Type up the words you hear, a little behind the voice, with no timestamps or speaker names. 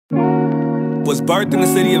Was birthed in the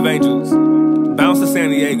city of angels, bounced to San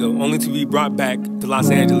Diego, only to be brought back to Los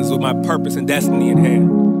Angeles with my purpose and destiny in hand.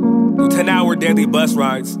 Through 10-hour daily bus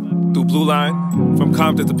rides, through Blue Line, from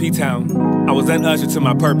Compton to P-Town, I was then ushered to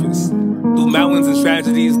my purpose. Through mountains and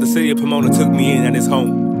tragedies, the city of Pomona took me in at its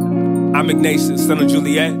home. I'm Ignatius, son of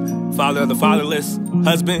Juliet, father of the fatherless,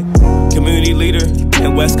 husband, community leader,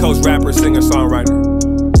 and West Coast rapper, singer, songwriter.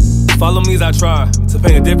 Follow me as I try to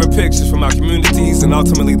paint a different picture from our communities and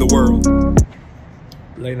ultimately the world.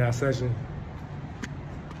 Late night session.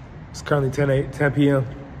 It's currently 10 p.m.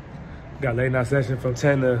 Got late night session from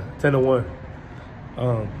 10 to 1.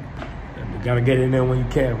 You gotta get in there when you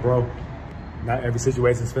can, bro. Not every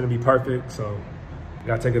situation is gonna be perfect, so you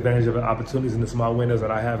gotta take advantage of the opportunities in the small windows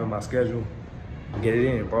that I have in my schedule and get it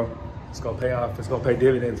in, bro. It's gonna pay off. It's gonna pay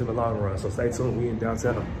dividends in the long run. So stay tuned. We in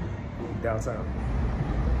downtown.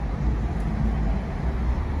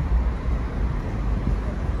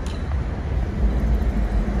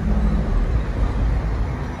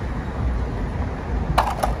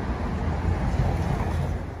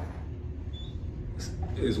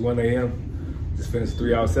 It's 1 a.m. Just finished a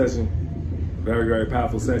 3-hour session. Very, very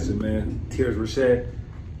powerful session, man. Tears were shed.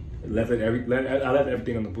 I left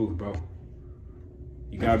everything on the booth, bro.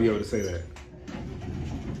 You gotta be able to say that.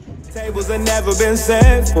 Tables have never been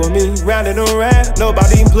set for me, round and around.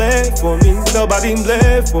 Nobody bled for me, nobody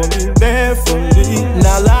bled for me, there for me.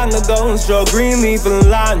 Not long ago, struck Greenleaf and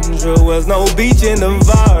Landra. Was no beach in the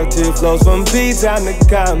Vartic. Flows from P-Town to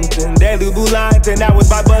Compton. Daily Blue Line, 10 hours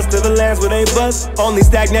by bus to the lands where they bust. Only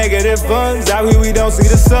stack negative funds. Out here we don't see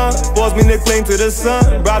the sun. Force me to cling to the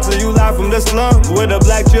sun. Brought to you live from the slums, where the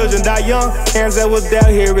black children die young. Hands that was down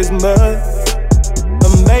here is mud.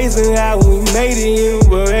 Amazing how we made it,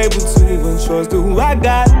 we're able to. What choice do I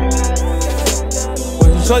got?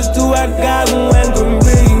 What choice do I got when the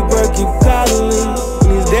reaper keep calling?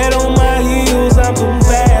 When he's dead on my heels, I'm too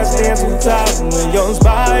fast and too tired. When you're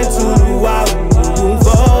inspired to the wild, you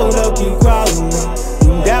fold up, keep crawling.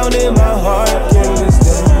 Deep down in my heart, can't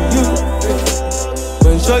understand you.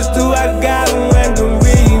 What choice do I got when the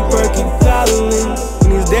reaper keep calling?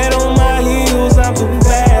 When he's dead on my heels, I'm too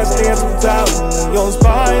fast and too tired. You're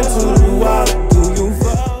inspired to the wild, do you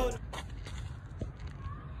fall?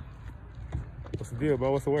 What's the deal,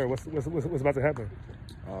 bro? What's the word? What's about to happen?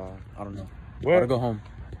 I don't know. What? About to go home.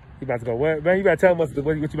 You about to go what? Man, you gotta tell them what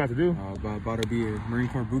you about to do. About to be a Marine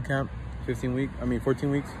Corps boot camp, 14 weeks.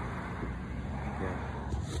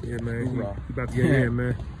 Yeah, man. You about to get in,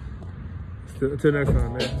 man. Until next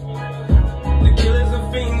time, man. The killers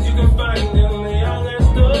and fiends, you can find them. They all got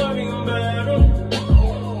story about them.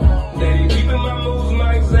 They keeping my moves,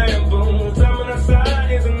 my example. Time on our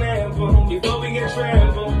side is an ample. Before we get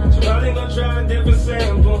trampled, so probably gonna try a different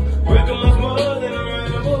sample. Working much more than a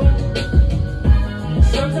ramble.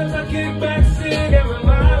 Sometimes I kick back, sit and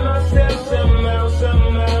remind myself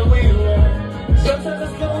somehow we run. Sometimes I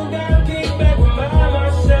slow down, kick back, remind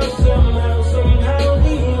myself somehow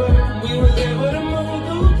we run. We was able to move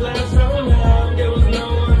through class somehow. There was no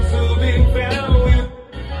one to be found.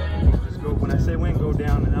 Just go when I say when, go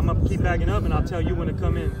down, and I'm gonna keep backing up, and I'll tell you when to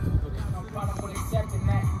come in.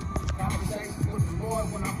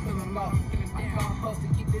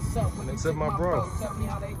 Except my bro. Tell me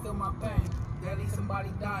how they feel my pain. Daddy, somebody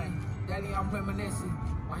dying. Daddy, I'm reminiscing.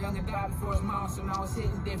 My younger died before his mom, so now it's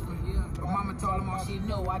hitting different. Yeah. But mama told him all she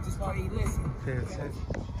knew. I just pray he listen.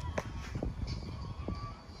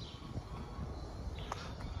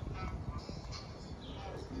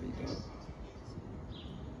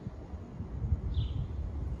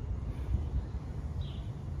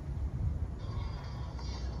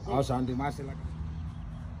 I was trying to do my shit like.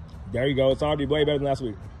 There you go. It's already way better than last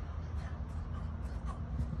week.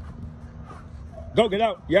 Go, get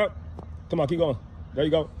out. Yep. Come on, keep going. There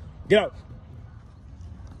you go. Get out.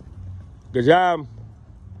 Good job.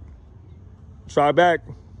 Try back.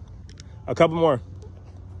 A couple more.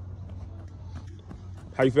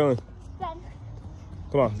 How you feeling? Good.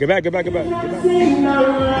 Come on, get back, get back, get back. Get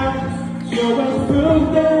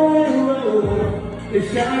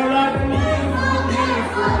back.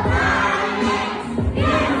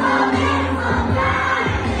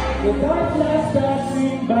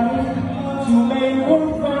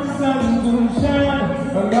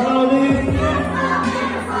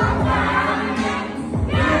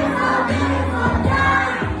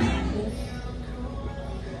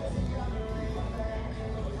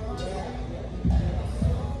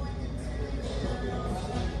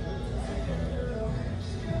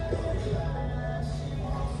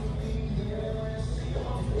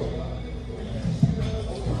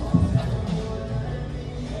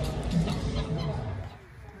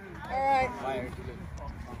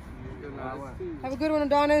 Have a good one,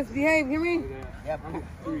 Adonis. Behave, hear me? Yep.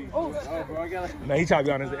 Oh. Man, he tried to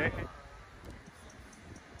be on his head.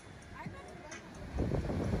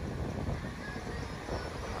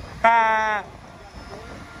 Ha!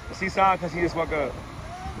 She saw because she just woke up.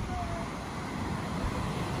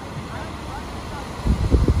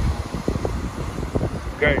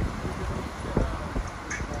 Great.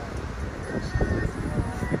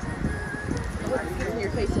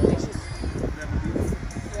 Your face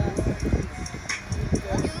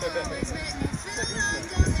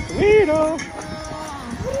Weirdo.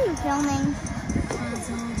 What are you filming?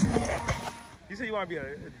 You said you want to be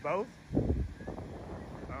both?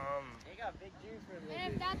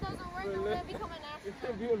 And if that doesn't work, then we're gonna become an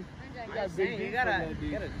astronaut. You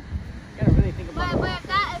gotta really think about But if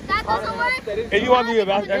that doesn't work, If you want to be a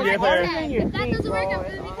NBA player, if that doesn't work, I'm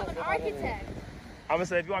gonna become an architect. I'm gonna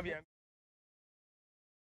say if you want to be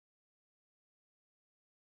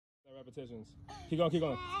repetitions. Keep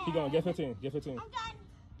going. Get 15. I'm done.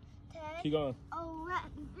 10, Keep going.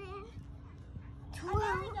 11,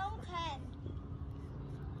 12,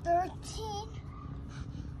 13,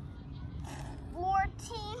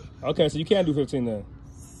 14, Okay, so you can't do 15 then.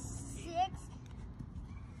 6.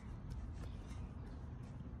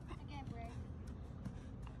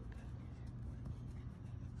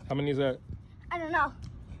 How many is that? I don't know.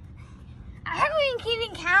 I haven't been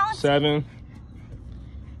keeping count. 7.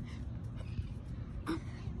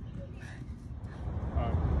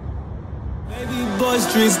 Baby boy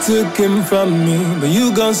streets took him from me, but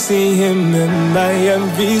you gon' see him in my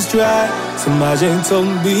MV's try. So my Jane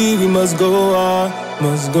told me we must go on,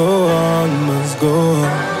 must go on, must go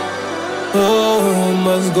on. Oh,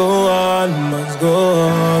 must go on, must go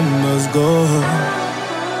on, must go on.